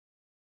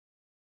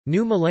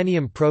New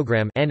Millennium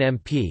Program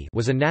 (NMP)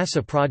 was a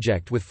NASA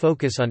project with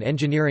focus on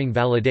engineering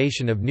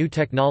validation of new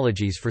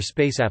technologies for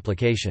space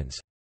applications.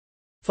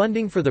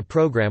 Funding for the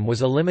program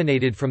was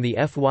eliminated from the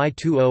FY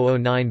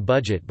 2009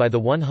 budget by the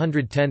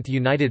 110th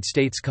United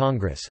States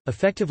Congress,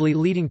 effectively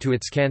leading to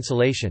its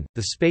cancellation.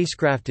 The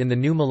spacecraft in the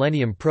New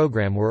Millennium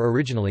Program were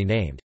originally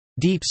named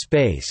Deep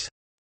Space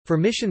for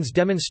missions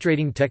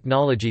demonstrating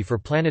technology for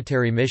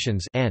planetary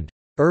missions and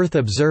Earth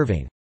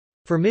observing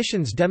for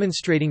missions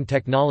demonstrating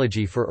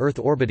technology for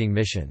Earth-orbiting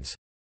missions.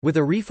 With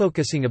a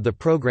refocusing of the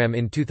program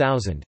in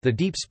 2000, the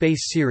Deep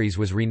Space series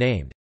was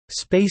renamed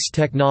Space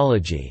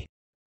Technology.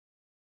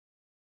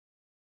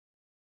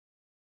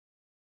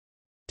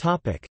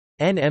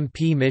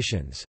 NMP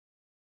missions.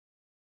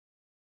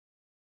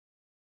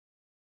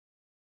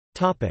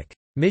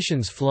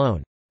 Missions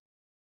flown.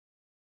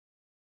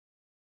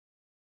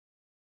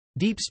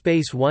 Deep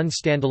Space 1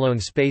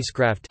 standalone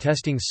spacecraft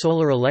testing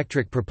solar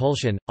electric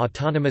propulsion,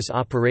 autonomous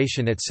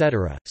operation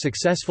etc.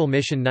 Successful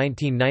mission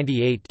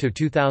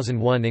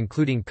 1998–2001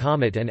 including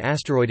comet and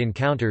asteroid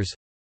encounters.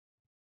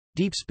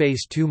 Deep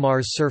Space 2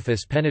 Mars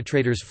surface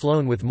penetrators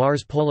flown with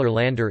Mars Polar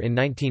Lander in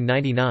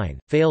 1999,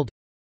 failed.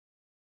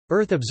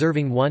 Earth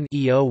Observing 1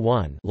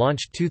 (EO1)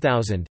 launched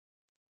 2000.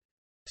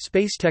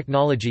 Space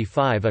Technology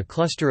 5 a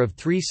cluster of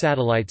 3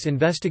 satellites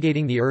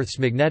investigating the Earth's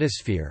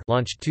magnetosphere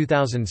launched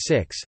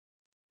 2006.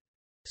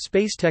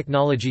 Space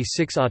Technology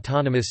 6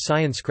 Autonomous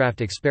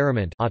Sciencecraft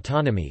Experiment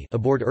Autonomy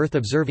aboard Earth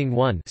Observing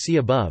 1 see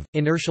above,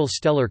 Inertial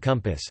Stellar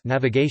Compass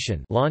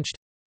navigation launched.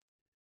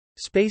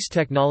 Space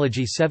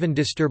Technology 7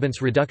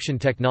 Disturbance Reduction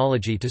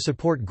Technology to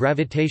support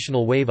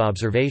gravitational wave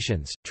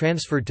observations,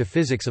 transferred to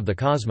physics of the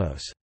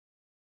cosmos.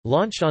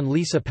 Launched on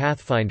LISA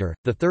Pathfinder,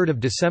 3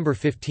 December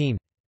 15.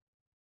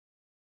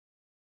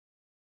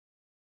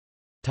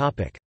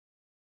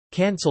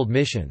 Cancelled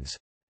missions.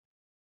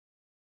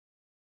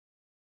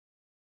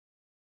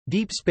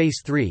 Deep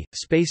Space 3,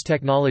 Space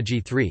Technology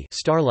 3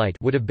 Starlight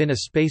would have been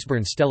a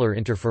spaceborne stellar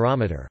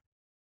interferometer.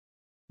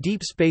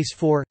 Deep Space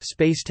 4,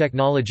 Space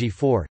Technology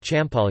 4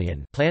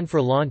 Champollion planned for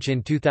launch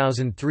in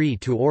 2003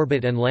 to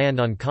orbit and land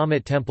on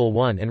Comet Tempel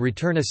 1 and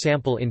return a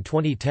sample in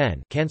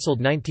 2010 cancelled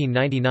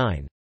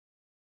 1999.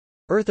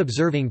 Earth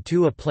Observing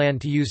 2 a plan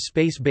to use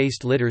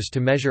space-based lidars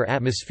to measure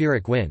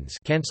atmospheric winds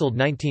cancelled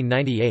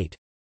 1998.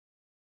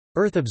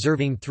 Earth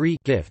Observing 3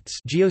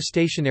 Gifts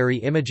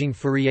Geostationary Imaging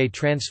Fourier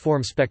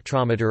Transform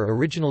Spectrometer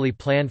originally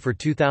planned for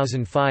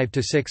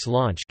 2005–6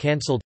 launch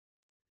cancelled.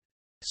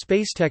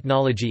 Space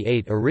Technology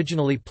 8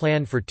 originally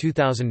planned for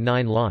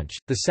 2009 launch.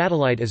 The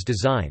satellite is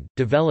designed,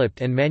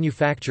 developed and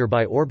manufactured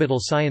by Orbital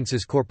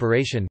Sciences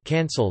Corporation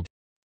cancelled.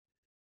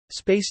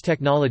 Space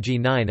Technology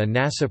 9 a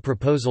NASA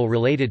proposal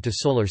related to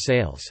solar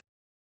sails.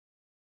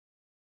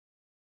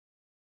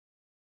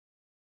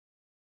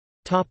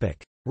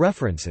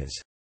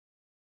 References.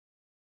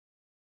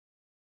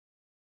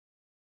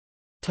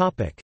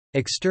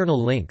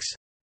 External links.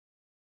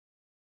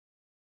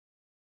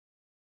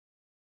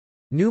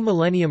 New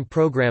Millennium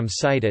Program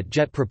site at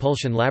Jet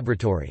Propulsion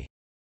Laboratory.